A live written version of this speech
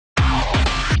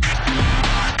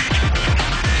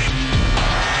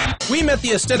We met the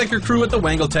Aesthetica crew at the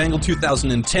Wangle Tangle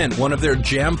 2010, one of their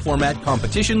jam format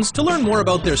competitions, to learn more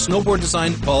about their snowboard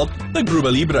design called the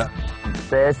Libre.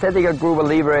 The Aesthetica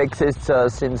Libre exists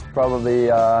since probably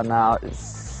now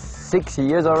 6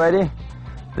 years already.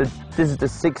 This is the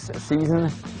 6th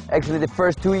season. Actually, the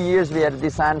first 2 years we had a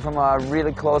design from a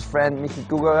really close friend, Michi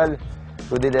Gugarel,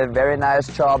 who did a very nice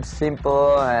job,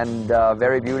 simple and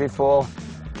very beautiful,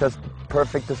 just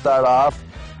perfect to start off.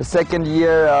 The second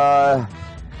year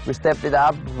we stepped it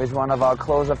up with one of our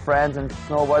closer friends and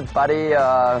snowboard buddy,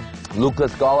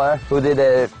 Lucas Goller, who did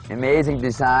an amazing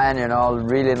design, you know,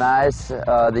 really nice.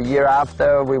 The year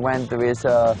after we went with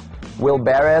Will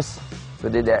Barris,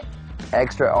 who did an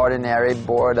extraordinary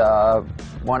board,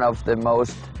 one of the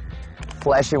most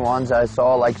flashy ones I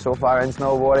saw like so far in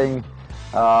snowboarding.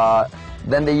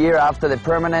 Then the year after, the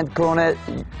permanent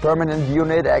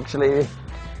unit actually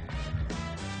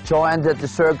joined the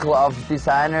circle of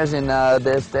designers in the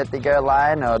Aesthetica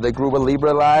line, or the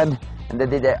Libre line, and they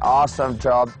did an awesome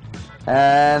job.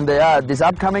 And yeah, this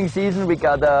upcoming season we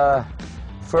got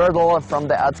Fergal from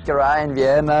the Atzgerei in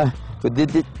Vienna, who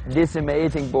did this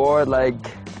amazing board. Like,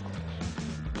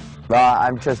 well,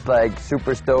 I'm just like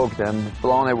super stoked and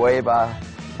blown away by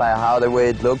how the way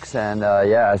it looks, and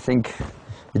yeah, I think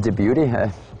it's a beauty.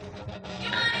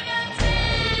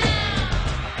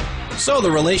 So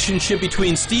the relationship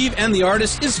between Steve and the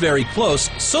artist is very close,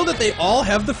 so that they all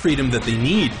have the freedom that they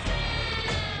need.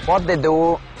 What they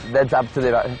do, that's up to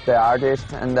the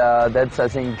artist, and that's, I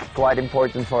think, quite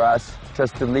important for us,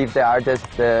 just to leave the artist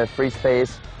the free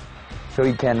space so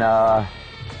he can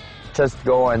just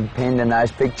go and paint a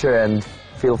nice picture and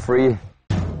feel free.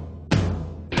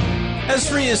 As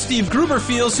free as Steve Gruber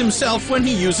feels himself when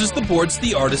he uses the boards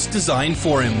the artist designed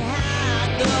for him.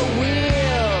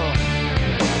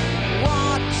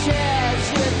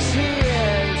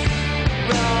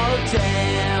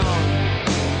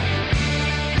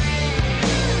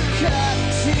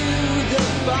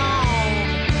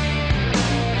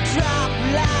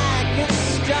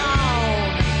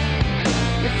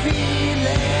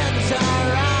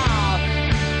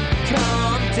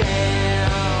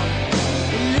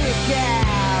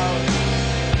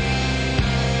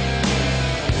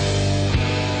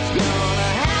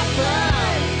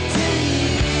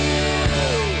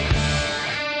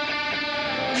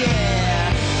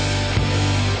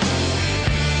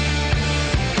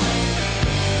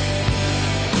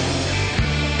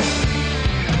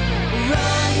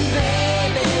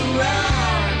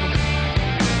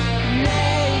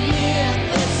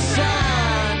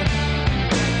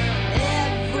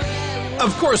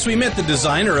 Of course, we met the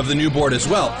designer of the new board as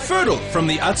well, Fergal from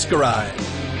the Atzgerei.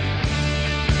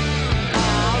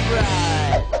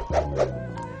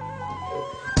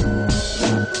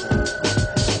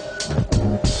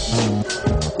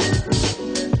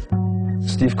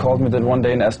 Steve called me that one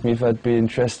day and asked me if I'd be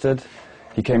interested.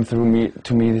 He came to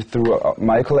me through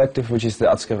my collective, which is the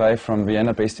Atzgerei from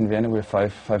Vienna, based in Vienna. We're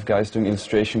five guys doing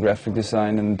illustration, graphic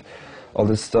design, and all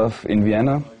this stuff in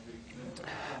Vienna.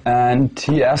 And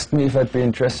he asked me if I'd be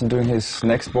interested in doing his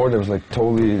next board. I was like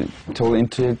totally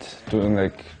into it, doing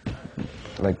like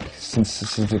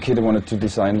since a kid I wanted to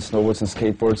design snowboards and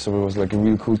skateboards, so it was like a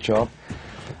really cool job.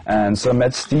 And so I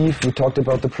met Steve, we talked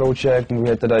about the project, and we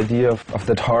had that idea of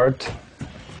that heart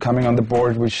coming on the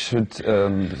board, which should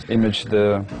image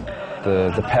the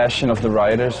passion of the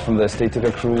riders from the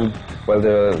Aesthetica crew while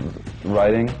they're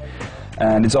riding.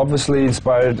 And it's obviously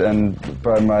inspired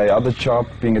by my other job,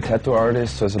 being a tattoo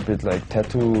artist, so it's a bit like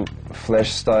tattoo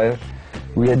flash style.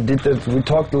 We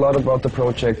talked a lot about the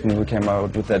project, and we came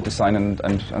out with that design, and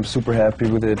I'm super happy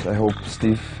with it. I hope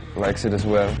Steve likes it as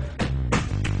well.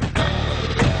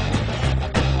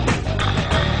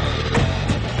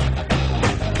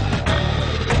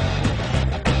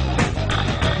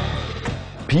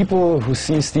 People who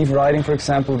see Steve riding, for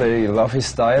example, they love his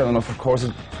style, and of course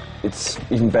it's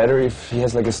even better if he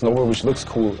has like a snowboard which looks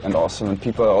cool and awesome, and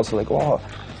people are also like, oh,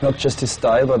 it's not just his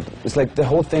style, but it's like the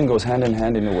whole thing goes hand in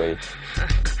hand in a way.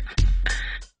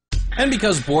 And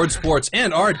because board sports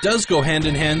and art does go hand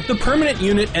in hand, the permanent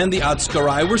unit and the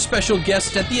Atzgerei were special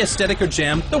guests at the Aesthetica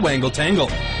Jam, the Wangle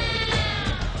Tangle.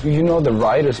 You know the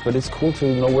riders, but it's cool to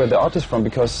know where the art is from,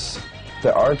 because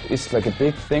the art is like a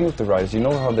big thing with the riders. You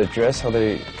know how they dress, how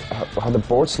the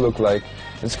boards look like.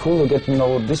 It's cool to get to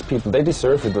know these people. They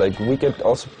deserve it. Like, we get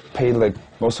also paid like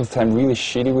most of the time really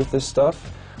shitty with this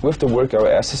stuff. We have to work our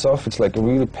asses off. It's like a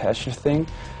really passionate thing.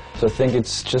 So I think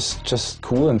it's just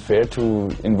cool and fair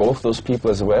to involve those people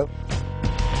as well.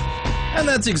 And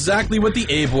that's exactly what the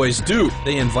A-Boys do.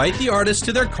 They invite the artists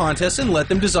to their contests and let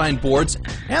them design boards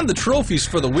and the trophies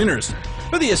for the winners.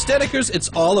 For the aestheticers, it's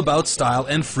all about style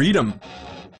and freedom.